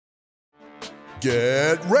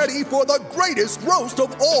Get ready for the greatest roast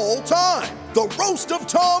of all time, the Roast of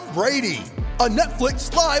Tom Brady, a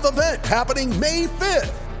Netflix live event happening May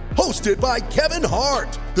 5th. Hosted by Kevin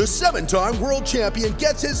Hart, the 7-time world champion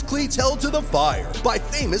gets his cleats held to the fire by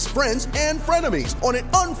famous friends and frenemies on an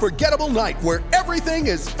unforgettable night where everything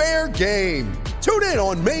is fair game. Tune in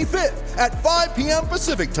on May 5th at 5 p.m.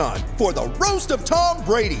 Pacific time for the Roast of Tom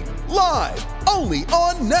Brady, live only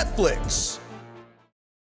on Netflix.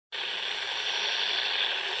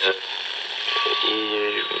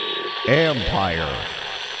 Empire.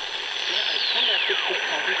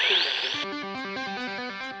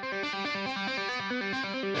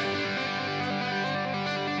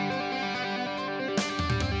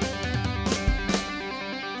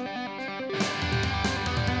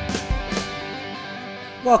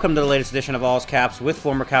 Welcome to the latest edition of All's Caps with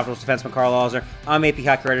former Capitals defenseman Carl Alzer. I'm AP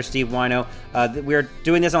hockey writer Steve Wino. We're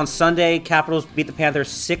doing this on Sunday. Capitals beat the Panthers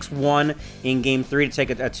 6-1 in Game 3 to take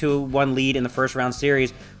a 2-1 lead in the first round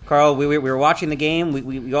series. Carl, we were watching the game.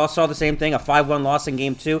 We all saw the same thing, a 5-1 loss in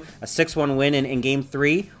Game 2, a 6-1 win in Game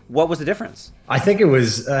 3. What was the difference? I think a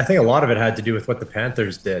lot of it had to do with what the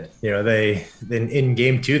Panthers did. You know, in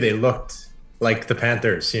Game 2, they looked like the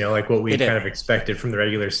Panthers, like what we kind of expected from the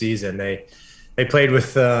regular season. They played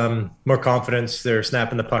with more confidence. They're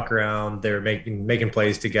snapping the puck around. They're making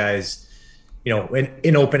plays to guys,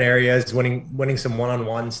 in open areas, winning some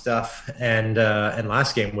one-on-one stuff. And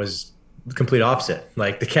last game was the complete opposite.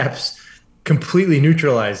 Like the Caps completely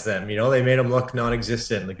neutralized them. They made them look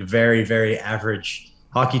non-existent, like a very, very average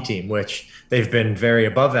hockey team, which they've been very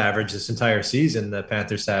above average this entire season. The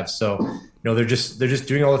Panthers have. So they're just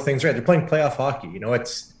doing all the things right. They're playing playoff hockey.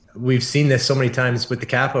 We've seen this so many times with the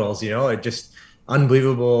Capitals. It just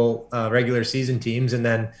unbelievable regular season teams, and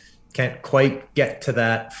then can't quite get to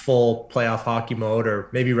that full playoff hockey mode, or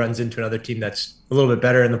maybe runs into another team that's a little bit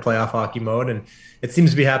better in the playoff hockey mode. And it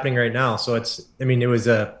seems to be happening right now. So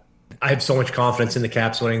I have so much confidence in the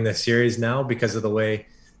Caps winning this series now because of the way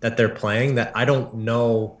that they're playing, that I don't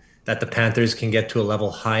know that the Panthers can get to a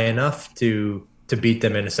level high enough to beat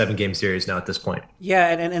them in a 7-game series now at this point. Yeah,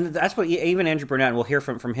 and that's what even Andrew Burnett, and we'll hear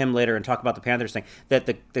from him later and talk about the Panthers thing, that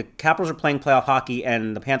the Capitals are playing playoff hockey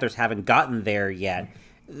and the Panthers haven't gotten there yet.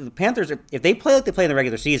 The Panthers, if they play like they play in the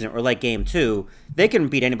regular season or like Game 2, they can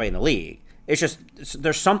beat anybody in the league. It's just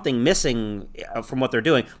there's something missing from what they're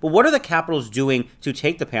doing. But what are the Capitals doing to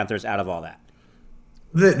take the Panthers out of all that?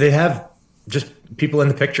 They have just people in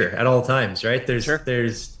the picture at all times, right? There's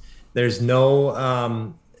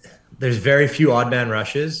very few odd man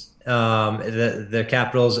rushes. The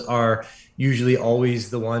Capitals are usually always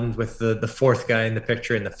the ones with the fourth guy in the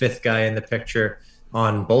picture and the fifth guy in the picture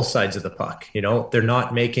on both sides of the puck. They're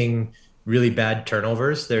not making really bad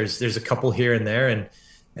turnovers. There's a couple here and there,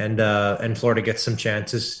 and Florida gets some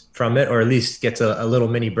chances from it, or at least gets a little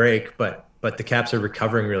mini break. But the Caps are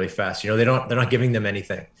recovering really fast. They're not giving them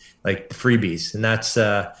anything like the freebies, and that's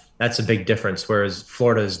a big difference. Whereas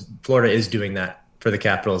Florida is doing that for the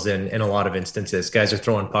Capitals in a lot of instances. Guys are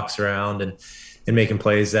throwing pucks around and making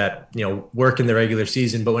plays that work in the regular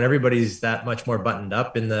season, but when everybody's that much more buttoned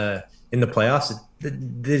up in the playoffs,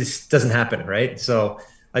 this doesn't happen, right? So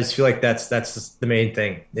I just feel like that's the main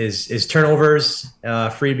thing is turnovers,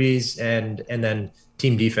 freebies, and then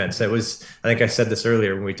team defense. I think I said this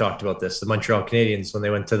earlier when we talked about this. The Montreal Canadiens, when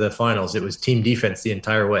they went to the finals, it was team defense the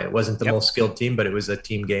entire way. It wasn't the most skilled team, but it was a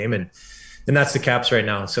team game, and that's the Caps right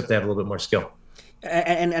now, except they have a little bit more skill.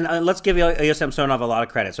 And let's give Ilya Samsonov a lot of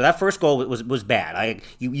credit. So that first goal was bad.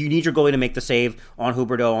 You need your goalie to make the save on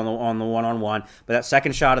Huberdeau on the one-on-one. But that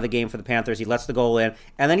second shot of the game for the Panthers, he lets the goal in,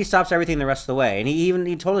 and then he stops everything the rest of the way. And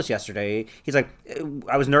he told us yesterday, he's like,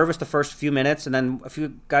 I was nervous the first few minutes, and then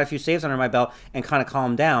got a few saves under my belt and kind of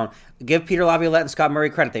calmed down. Give Peter Laviolette and Scott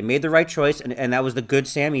Murray credit. They made the right choice, and that was the good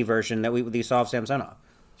Sammy version that we saw of Samsonov.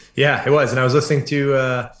 Yeah, it was. And I was listening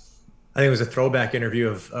to I think it was a throwback interview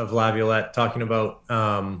of Laviolette talking about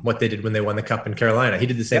what they did when they won the Cup in Carolina. He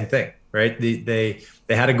did the same thing, right? They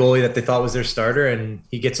had a goalie that they thought was their starter, and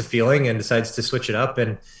he gets a feeling and decides to switch it up,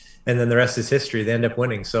 and then the rest is history. They end up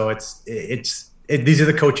winning. So these are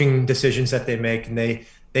the coaching decisions that they make, and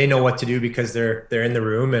they know what to do because they're in the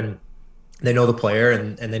room and they know the player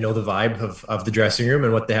and they know the vibe of the dressing room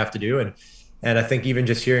and what they have to do. And I think even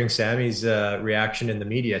just hearing Sammy's reaction in the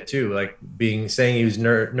media too, like saying he was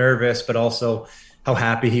nervous, but also how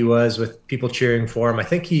happy he was with people cheering for him. I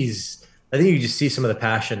think you just see some of the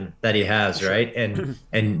passion that he has, right?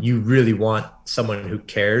 And you really want someone who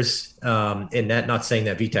cares in that. Not saying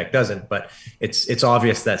that Vitek doesn't, but it's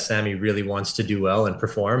obvious that Sammy really wants to do well and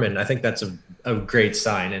perform. And I think that's a great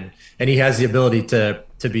sign. And he has the ability to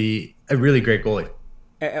be a really great goalie.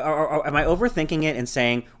 Am I overthinking it and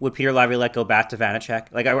saying would Peter Laviolette go back to Vanacek?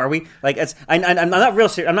 Like, are we like? I'm not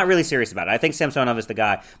really serious about it. I think Samsonov is the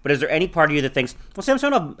guy. But is there any part of you that thinks, well,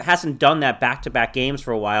 Samsonov hasn't done that back-to-back games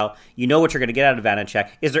for a while. You know what you're going to get out of Vanacek.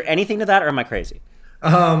 Is there anything to that, or am I crazy?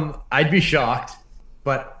 I'd be shocked,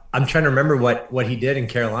 but I'm trying to remember what he did in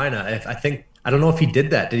Carolina. I don't know if he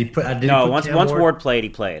did that. Did he put? Once Ward played, he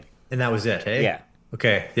played, and that was it. Hey, yeah.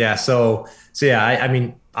 Okay, yeah. So yeah. I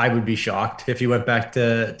mean, I would be shocked if he went back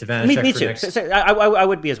to Vanacek. Me too. I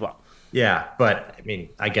would be as well. Yeah, but I mean,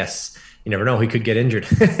 I guess you never know. He could get injured,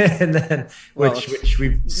 and then which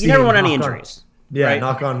we've seen. You never want any injuries. Right?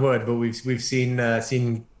 Knock on wood. But we've seen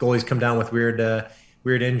goalies come down with weird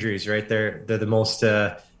injuries. Right, they're the most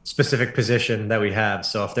specific position that we have.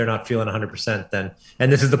 So if they're not feeling 100%, then,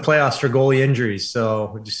 and this is the playoffs for goalie injuries,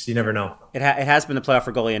 so you never know. It has been the playoff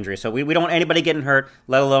for goalie injuries, so we don't want anybody getting hurt,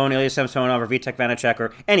 let alone Ilya Samsonov or Vitek Vanacek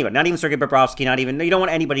or anyone, not even Sergei Bobrovsky, you don't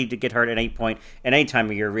want anybody to get hurt at any point, at any time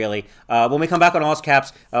of year, really. When we come back on All's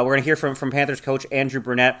Caps, we're going to hear from Panthers coach Andrew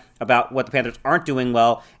Brunette about what the Panthers aren't doing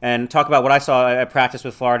well and talk about what I saw at practice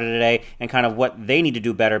with Florida today and kind of what they need to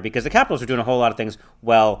do better, because the Capitals are doing a whole lot of things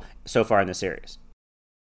well so far in this series.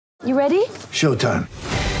 You ready? Showtime.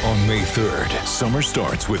 On May 3rd, summer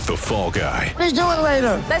starts with The Fall Guy. Let's do it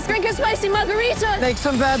later. Let's drink a spicy margarita. Make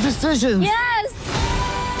some bad decisions. Yes!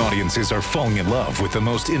 Audiences are falling in love with the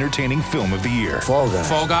most entertaining film of the year. Fall Guy.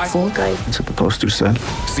 Fall Guy? Fall Guy. That's what the poster said.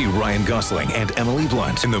 See Ryan Gosling and Emily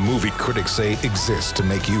Blunt in the movie critics say exists to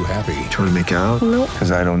make you happy. Trying to make it out? Nope.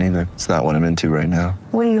 Because I don't either. It's not what I'm into right now.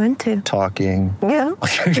 What are you into? Talking. Yeah.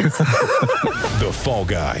 The Fall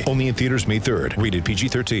Guy. Only in theaters May 3rd. Rated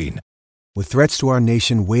PG-13. With threats to our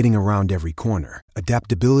nation waiting around every corner,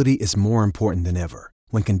 adaptability is more important than ever.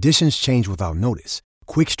 When conditions change without notice,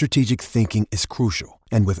 quick strategic thinking is crucial.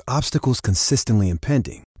 And with obstacles consistently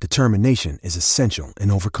impending, determination is essential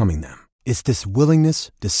in overcoming them. It's this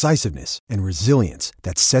willingness, decisiveness, and resilience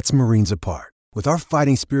that sets Marines apart. With our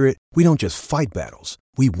fighting spirit, we don't just fight battles,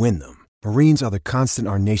 we win them. Marines are the constant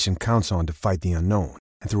our nation counts on to fight the unknown.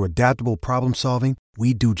 And through adaptable problem solving,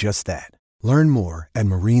 we do just that. Learn more at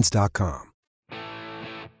Marines.com.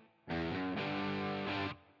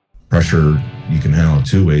 Pressure, you can handle it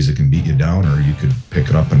two ways. It can beat you down, or you could pick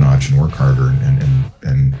it up a notch and work harder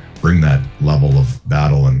and bring that level of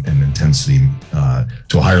battle and intensity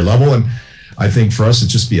to a higher level. And I think for us,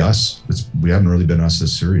 it's just be us. We haven't really been us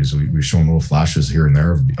this series. We've shown little flashes here and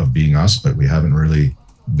there of being us, but we haven't really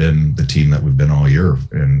been the team that we've been all year.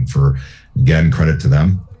 And for, again, credit to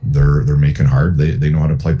them. They're making hard. They know how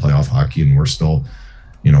to play playoff hockey, and we're still,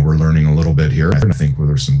 we're learning a little bit here. I think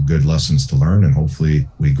there's some good lessons to learn, and hopefully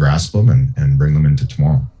we grasp them and bring them into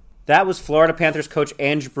tomorrow. That was Florida Panthers coach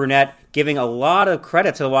Andrew Brunette giving a lot of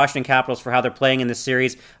credit to the Washington Capitals for how they're playing in this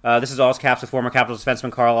series. This is All's Caps with former Capitals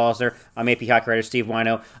defenseman Carl Alzer. I'm AP hockey writer Steve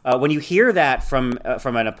Wino. When you hear that from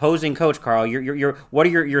an opposing coach, Carl, what are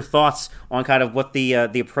your thoughts on kind of what the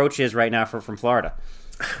approach is right now from Florida?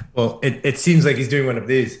 Well, it seems like he's doing one of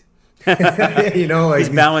these. He's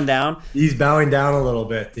bowing down. He's bowing down a little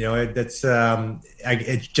bit. That's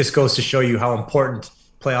it just goes to show you how important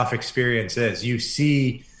playoff experience is. You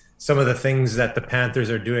see some of the things that the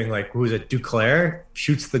Panthers are doing, like who's it? Duclair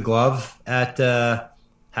shoots the glove at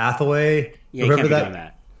Hathaway. Yeah, you can't be doing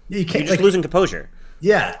that. You can't. You're just losing composure.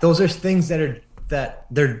 Yeah, those are things that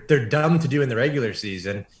they're dumb to do in the regular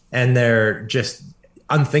season, and they're just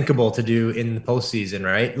unthinkable to do in the postseason,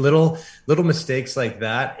 right? Little mistakes like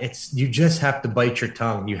that. You just have to bite your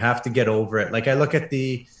tongue. You have to get over it. Like I look at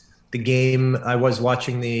the game. I was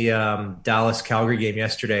watching the Dallas Calgary game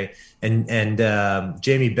yesterday, and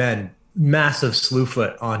Jamie Benn, massive slew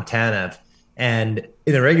foot on Tanev. And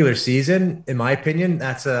in the regular season, in my opinion,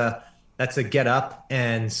 that's a get up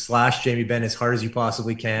and slash Jamie Benn as hard as you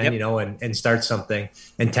possibly can, yep. and start something.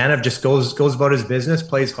 And Tanev just goes about his business,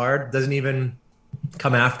 plays hard, doesn't even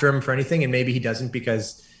come after him for anything, and maybe he doesn't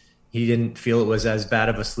because he didn't feel it was as bad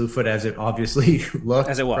of a slew foot as it obviously looked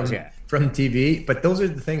as it was from TV. But those are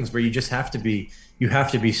the things where you just have to be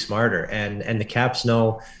smarter, and the Caps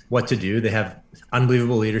know what to do. They have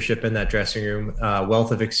unbelievable leadership in that dressing room,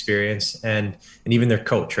 wealth of experience, and even their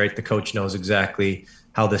coach, right? The coach knows exactly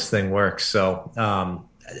how this thing works. So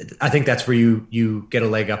I think that's where you get a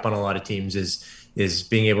leg up on a lot of teams is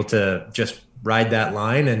being able to just ride that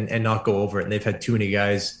line and not go over it. And they've had too many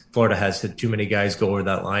guys. Florida has had too many guys go over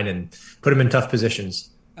that line and put them in tough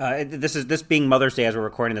positions. This being Mother's Day as we're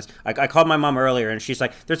recording this, I called my mom earlier and she's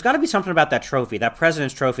like, "There's got to be something about that trophy, that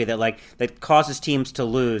President's Trophy, that causes teams to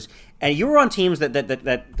lose." And you were on teams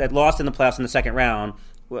that lost in the playoffs in the second round.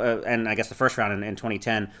 and I guess the first round in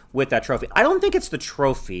 2010 with that trophy. I don't think it's the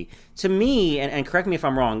trophy. To me, and correct me if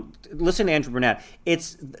I'm wrong, listen to Andrew Brunette,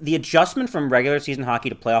 it's the adjustment from regular season hockey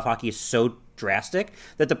to playoff hockey is so drastic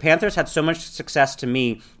that the Panthers had so much success, to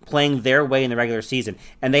me, playing their way in the regular season,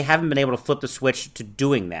 and they haven't been able to flip the switch to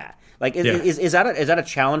doing that. Like, is that a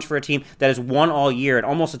challenge for a team that has won all year? It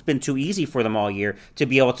almost has been too easy for them all year to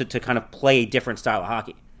be able to kind of play a different style of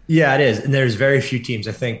hockey. Yeah, it is. And there's very few teams.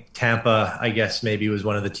 I think Tampa, I guess, maybe was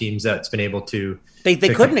one of the teams that's been able to. They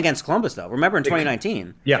couldn't against Columbus, though. Remember in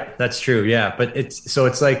 2019. Yeah, that's true. Yeah. But it's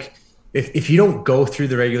like if you don't go through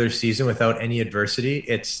the regular season without any adversity,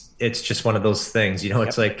 it's just one of those things. You know,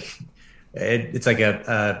 it's like it's like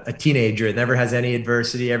a teenager that never has any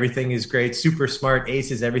adversity. Everything is great, super smart,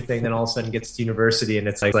 aces everything. Then all of a sudden gets to university and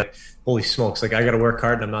it's like holy smokes, like I got to work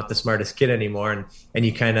hard and I'm not the smartest kid anymore. And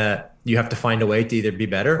you have to find a way to either be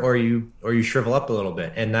better or you shrivel up a little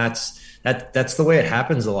bit. And that's the way it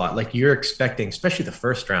happens a lot. Like you're expecting, especially the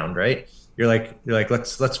first round, right? You're like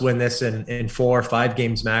let's win this in 4 or 5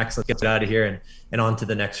 games max. Let's get out of here and on to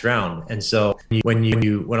the next round. And so when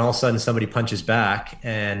all of a sudden somebody punches back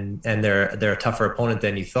and they're a tougher opponent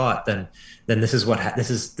than you thought, then this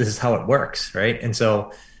is how it works, right? And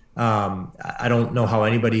so I don't know how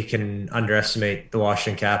anybody can underestimate the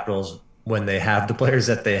Washington Capitals when they have the players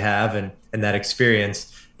that they have and that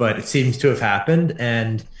experience, but it seems to have happened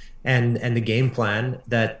and the game plan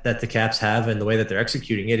that the Caps have and the way that they're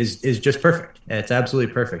executing it is just perfect. It's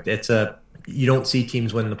absolutely perfect. You don't see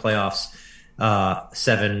teams win the playoffs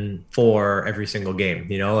 7-4 every single game.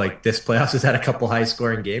 You know, like this playoffs has had a couple high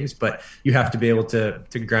scoring games, but you have to be able to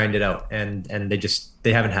grind it out, and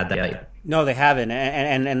they haven't had that yet. No, they haven't.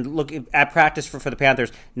 And look at practice for the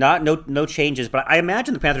Panthers. No changes, but I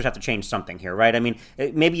imagine the Panthers have to change something here, right? I mean,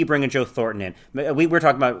 maybe you bring in Joe Thornton in. We were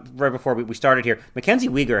talking about right before we started here. Mackenzie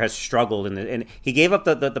Weegar has struggled and he gave up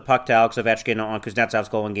the puck to Alex Ovechkin on Kuznetsov's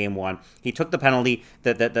goal in Game 1. He took the penalty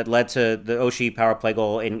that led to the Oshie power play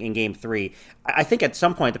goal in Game 3. I think at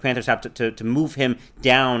some point the Panthers have to move him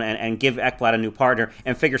down and give Ekblad a new partner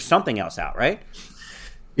and figure something else out, right?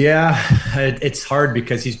 Yeah, it's hard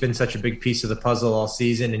because he's been such a big piece of the puzzle all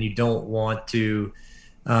season, and you don't want to,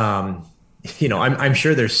 I'm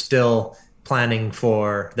sure they're still planning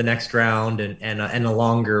for the next round and a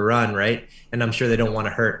longer run, right? And I'm sure they don't want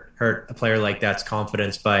to hurt a player like that's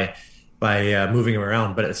confidence by moving him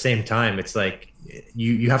around. But at the same time, it's like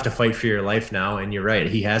you have to fight for your life now, and you're right.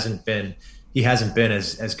 He hasn't been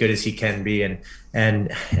as good as he can be, and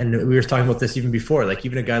we were talking about this even before. Like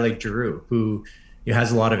even a guy like Giroux, who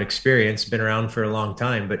has a lot of experience, been around for a long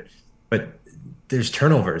time, but there's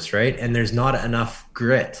turnovers, right? And there's not enough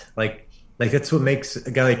grit. Like that's what makes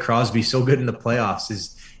a guy like Crosby so good in the playoffs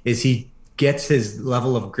is he gets his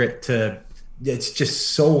level of grit to, it's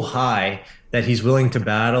just so high that he's willing to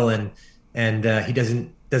battle and he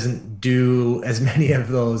doesn't do as many of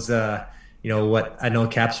those, what I know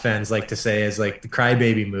Caps fans like to say is like the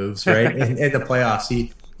crybaby moves, right? in the playoffs,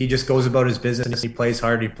 he just goes about his business. He plays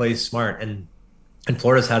hard, he plays smart, and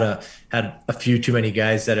Florida's had a few too many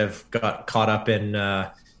guys that have got caught up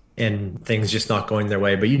in things just not going their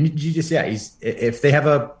way. But you just if they have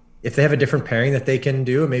a different pairing that they can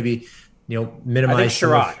do, maybe minimize.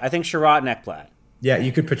 I think Sherratt and Ekblad. Yeah,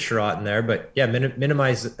 you could put Sherratt in there, but yeah,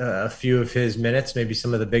 minimize a few of his minutes, maybe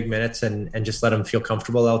some of the big minutes, and just let him feel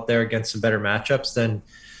comfortable out there against some better matchups. Then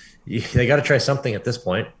they got to try something at this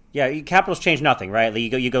point. Yeah, Capitals change nothing, right?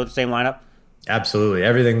 You go with the same lineup. Absolutely,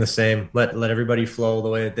 everything the same. Let everybody flow the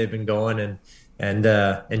way that they've been going, and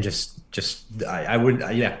just I would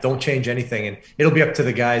don't change anything, and it'll be up to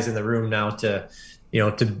the guys in the room now to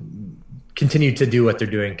continue to do what they're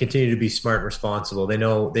doing, continue to be smart and responsible. They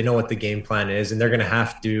know what the game plan is, and they're gonna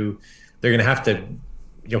have to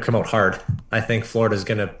come out hard. I think Florida's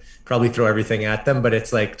gonna probably throw everything at them, but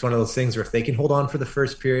it's one of those things where if they can hold on for the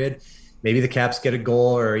first period, maybe the Caps get a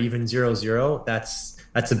goal or even 0-0.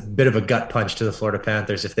 That's a bit of a gut punch to the Florida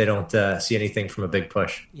Panthers if they don't see anything from a big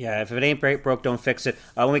push. Yeah, if it ain't broke, don't fix it.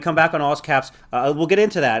 When we come back on All's Caps, we'll get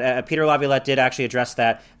into that. Peter Laviolette did actually address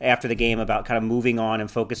that after the game about kind of moving on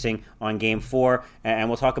and focusing on Game 4, and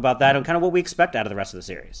we'll talk about that and kind of what we expect out of the rest of the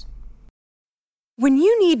series. When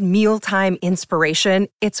you need mealtime inspiration,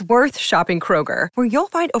 it's worth shopping Kroger, where you'll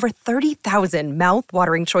find over 30,000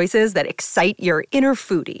 mouth-watering choices that excite your inner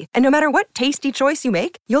foodie. And no matter what tasty choice you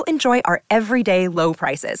make, you'll enjoy our everyday low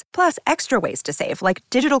prices, plus extra ways to save, like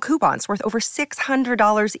digital coupons worth over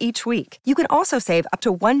 $600 each week. You can also save up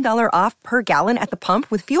to $1 off per gallon at the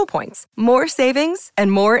pump with fuel points. More savings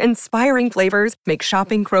and more inspiring flavors make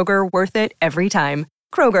shopping Kroger worth it every time.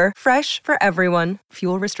 Kroger, fresh for everyone.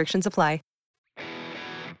 Fuel restrictions apply.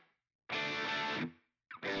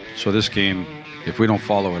 So this game, if we don't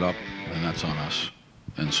follow it up, then that's on us.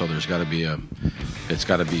 And so it's got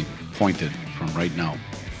to be pointed from right now.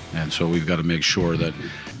 And so we've got to make sure that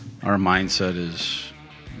our mindset is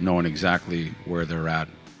knowing exactly where they're at,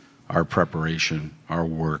 our preparation, our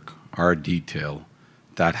work, our detail.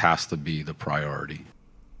 That has to be the priority.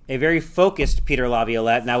 A very focused Peter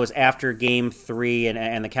Laviolette, and that was after Game 3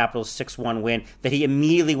 and the Capitals' 6-1 win, that he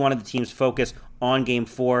immediately wanted the team's focus on Game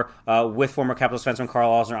 4 with former Capitals defenseman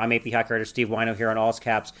Carl Alsner. I'm AP hockey writer Steve Wino here on All's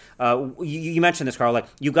Caps. You mentioned this, Carl. Like,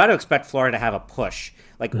 you got to expect Florida to have a push.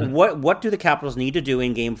 Like, what do the Capitals need to do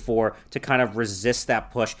in Game 4 to kind of resist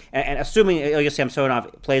that push? And assuming Ilya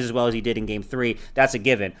Samsonov plays as well as he did in Game 3, that's a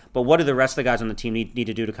given. But what do the rest of the guys on the team need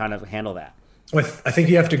to do to kind of handle that? I think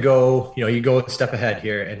you have to go, you go a step ahead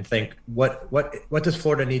here and think, what does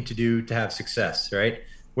Florida need to do to have success, right?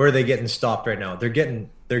 Where are they getting stopped right now? They're getting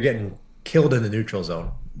killed in the neutral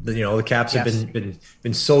zone. The Caps have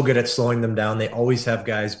been so good at slowing them down. They always have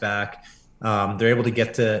guys back. They're able to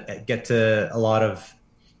get to a lot of,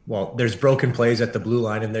 there's broken plays at the blue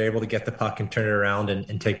line, and they're able to get the puck and turn it around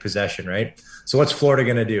and take possession, right? So what's Florida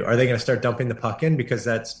going to do? Are they going to start dumping the puck in? Because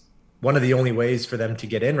that's one of the only ways for them to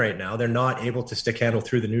get in right now. They're not able to stick handle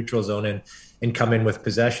through the neutral zone and come in with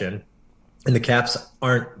possession. And the Caps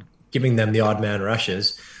aren't giving them the odd man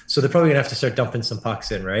rushes. So they're probably gonna have to start dumping some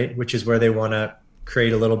pucks in, right? Which is where they want to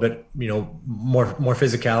create a little bit, more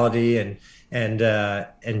physicality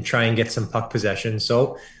and try and get some puck possession.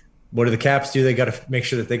 So what do the Caps do? They got to make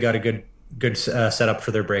sure that they got a good setup for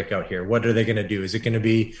their breakout here. What are they going to do? Is it going to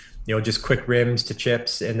be, just quick rims to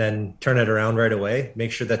chips and then turn it around right away?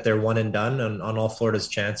 Make sure that they're one and done on all Florida's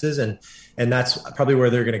chances. And that's probably where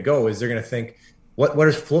they're going to go, is they're going to think,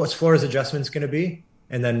 what's Florida's adjustments going to be?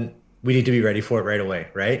 And then we need to be ready for it right away,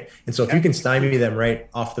 right? And so if you can stymie them right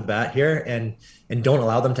off the bat here and don't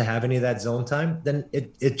allow them to have any of that zone time, then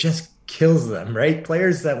it just kills them, right?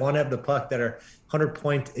 Players that want to have the puck, that are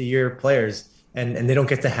 100-point-a-year players, and they don't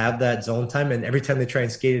get to have that zone time. And every time they try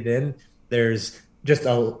and skate it in, there's just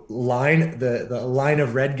a line, the line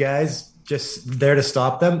of red guys just there to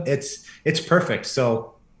stop them. It's perfect.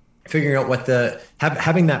 So figuring out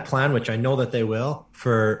having that plan, which I know that they will,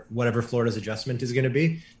 for whatever Florida's adjustment is going to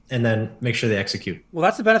be, and then make sure they execute. Well,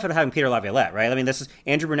 that's the benefit of having Peter Laviolette, right? I mean, this is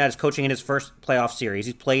Andrew Brunette is coaching in his first playoff series.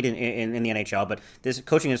 He's played in the NHL, but this is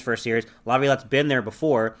coaching his first series. Laviolette's been there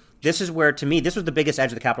before. This is where, to me, this was the biggest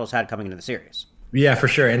edge the Capitals had coming into the series. Yeah, for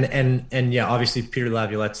sure. And yeah, obviously Peter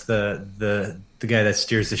Laviolette's the guy that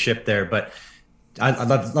steers the ship there. But I'd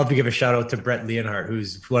love to give a shout out to Brett Leonhardt,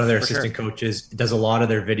 who's one of their assistant coaches, does a lot of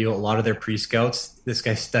their video, a lot of their pre-scouts. This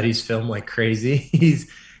guy studies film like crazy.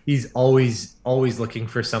 He's always looking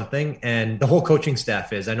for something. And the whole coaching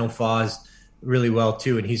staff is. I know Foz really well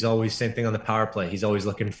too, and he's always, same thing on the power play. He's always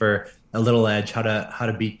looking for a little edge, how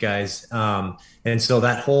to beat guys. And so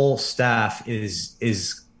that whole staff is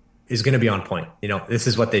going to be on point. This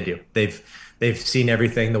is what they do. They've seen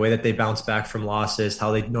everything, the way that they bounce back from losses,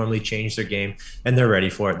 how they normally change their game, and they're ready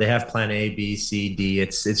for it. They have plan A, B, C, D.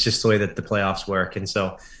 It's just the way that the playoffs work. And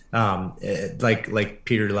so like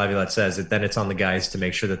Peter Laviolette says, then it's on the guys to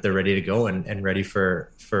make sure that they're ready to go and ready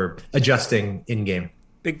for adjusting in game.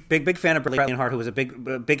 Big fan of Brett Leonhardt, who was a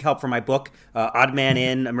big help for my book, Odd Man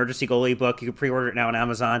In, Emergency Goalie book. You can pre-order it now on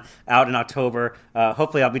Amazon, out in October.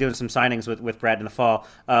 Hopefully I'll be doing some signings with Brett in the fall.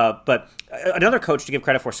 But another coach to give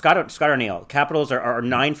credit for, Scott Arniel. Capitals are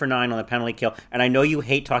 9 for 9 on the penalty kill. And I know you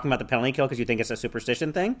hate talking about the penalty kill because you think it's a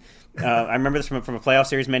superstition thing. I remember this from a playoff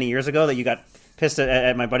series many years ago, that you got pissed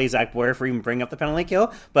at my buddy Zach Boyer for even bringing up the penalty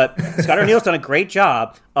kill. But Scott Arniel's done a great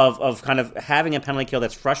job of kind of having a penalty kill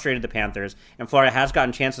that's frustrated the Panthers. And Florida has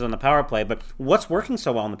gotten chances on the power play. But what's working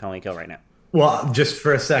so well on the penalty kill right now? Well, just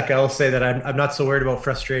for a sec, I'll say that I'm not so worried about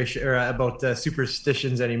frustration or about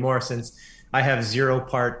superstitions anymore, since I have zero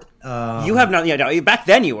part. You have not. Yeah, back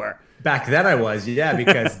then you were. Back then I was, yeah,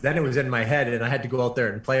 because then it was in my head and I had to go out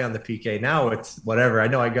there and play on the PK. Now it's whatever. I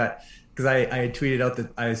know I got, because I had tweeted out that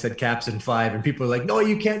I said Caps in 5, and people are like, no,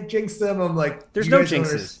 you can't jinx them. I'm like, there's no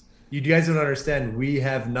jinxes. You guys don't understand. We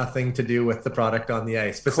have nothing to do with the product on the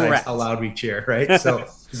ice besides how loud we cheer, right? So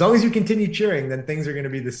as long as you continue cheering, then things are going to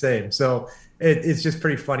be the same. So it's just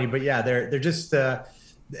pretty funny. But yeah, they're just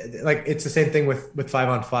like, it's the same thing with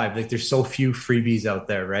 5-on-5. Like, there's so few freebies out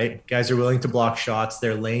there, right? Guys are willing to block shots.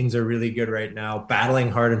 Their lanes are really good right now, battling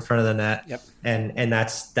hard in front of the net. Yep. And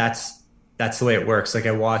that's the way it works. Like,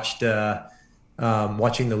 I watched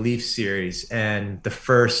watching the Leafs series, and the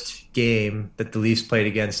first game that the Leafs played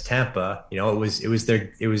against Tampa, it was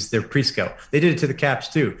their pre-scout. They did it to the Caps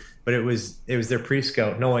too, but it was their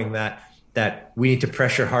pre-scout, knowing that we need to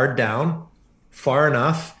pressure hard down far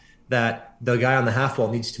enough that the guy on the half wall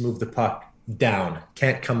needs to move the puck down,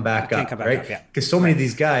 can't come back up, right? Because so many of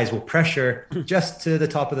these guys will pressure just to the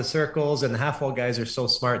top of the circles, and the half wall guys are so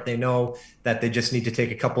smart. They know that they just need to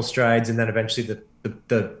take a couple strides, and then eventually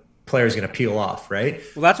the player is going to peel off, right?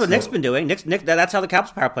 Well, that's what Nick's been doing. Nick, that's how the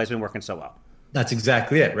Caps power play has been working so well. That's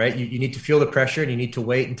exactly it, right? You need to feel the pressure, and you need to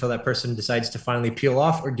wait until that person decides to finally peel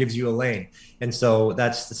off or gives you a lane. And so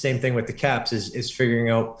that's the same thing with the Caps is figuring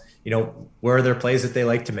out, where are their plays that they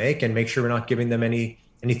like to make, and make sure we're not giving them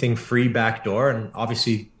anything free backdoor. And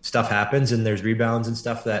obviously stuff happens, and there's rebounds and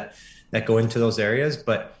stuff that go into those areas,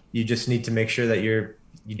 but you just need to make sure that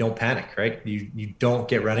you don't panic, right? You don't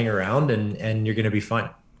get running around, and you're going to be fine.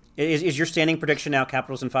 Is your standing prediction now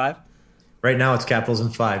Capitals in 5? Right now it's Capitals in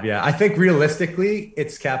 5. Yeah. I think realistically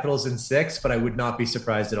it's Capitals in 6, but I would not be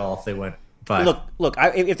surprised at all if they went 5. Look,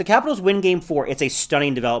 if the Capitals win Game 4, it's a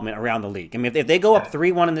stunning development around the league. I mean, if they go up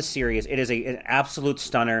 3-1 in this series, it is an absolute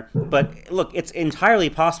stunner. But look, it's entirely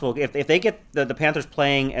possible if they get the Panthers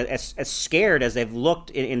playing as scared as they've looked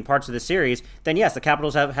in parts of the series, then yes, the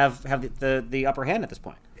Capitals have the upper hand at this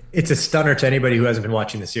point. It's a stunner to anybody who hasn't been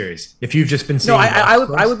watching the series. If you've just been seeing,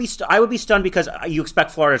 I would be stunned because you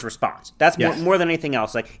expect Florida's response. That's more than anything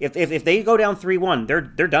else. Like if they go down 3-1,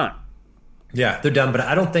 they're done. Yeah, they're done. But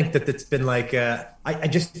I don't think that it's been like I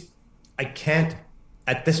can't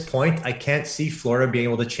at this point. I can't see Florida being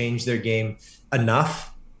able to change their game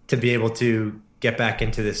enough to be able to get back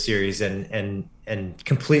into this series and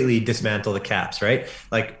completely dismantle the Caps. Right?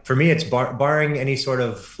 Like for me, it's barring any sort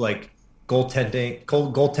of like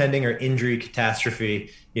goaltending or injury catastrophe,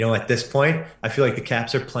 at this point, I feel like the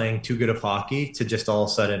Caps are playing too good of hockey to just all of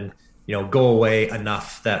a sudden, go away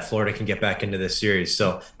enough that Florida can get back into this series.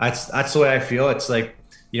 So that's the way I feel. It's like,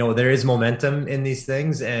 there is momentum in these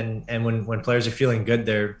things, and when players are feeling good,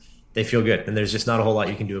 they feel good, and there's just not a whole lot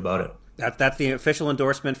you can do about it. That's the official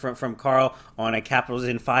endorsement from Carl on a Capitals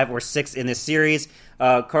in 5 or 6 in this series.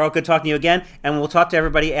 Carl, good talking to you again, and we'll talk to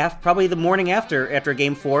everybody probably the morning after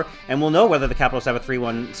Game 4, and we'll know whether the Capitals have a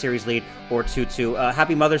 3-1 series lead or 2-2.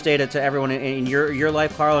 Happy Mother's Day to everyone in your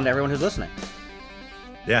life, Carl, and to everyone who's listening.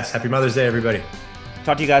 Yes, happy Mother's Day, everybody.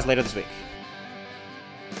 Talk to you guys later this week.